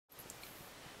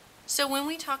So when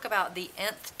we talk about the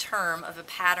nth term of a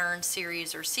pattern,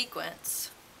 series, or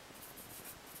sequence,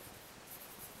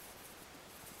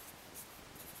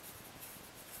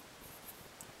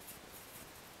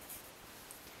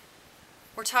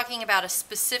 we're talking about a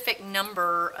specific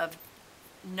number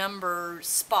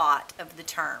spot of the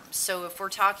term. So if we're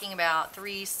talking about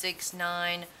 3, 6,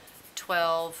 9,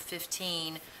 12,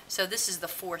 15, so this is the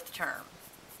fourth term.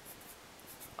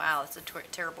 Wow, that's a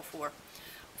terrible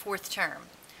fourth term.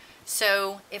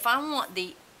 So if I want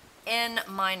the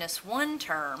n-1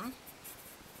 term,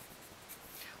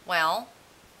 well,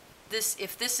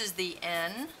 if this is the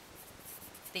nth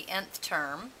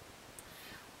term,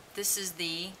 this is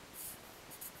the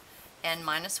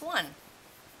n-1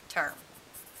 term.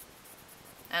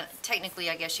 And technically,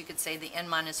 I guess you could say the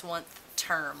n-1th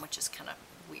term, which is kind of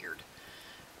weird,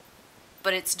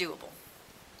 but it's doable.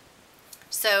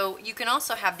 So you can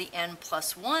also have the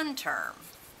n+1 term.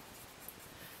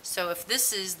 So if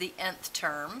this is the nth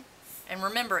term, and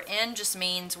remember, n just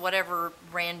means whatever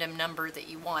random number that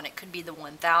you want. It could be the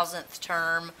 1000th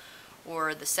term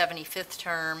or the 75th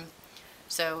term.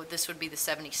 So this would be the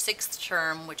 76th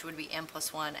term, which would be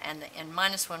n+1, and the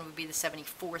n-1 would be the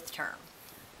 74th term.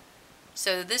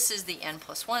 So this is the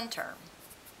n+1 term.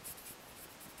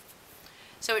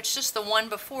 So it's just the one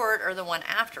before it or the one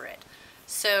after it.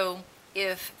 So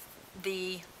if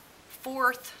the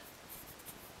fourth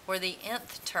or the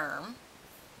nth term,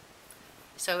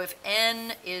 so if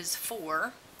n is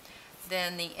 4,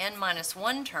 then the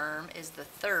n-1 term is the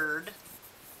third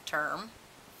term,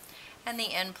 and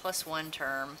the n+1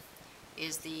 term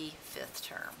is the fifth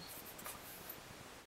term.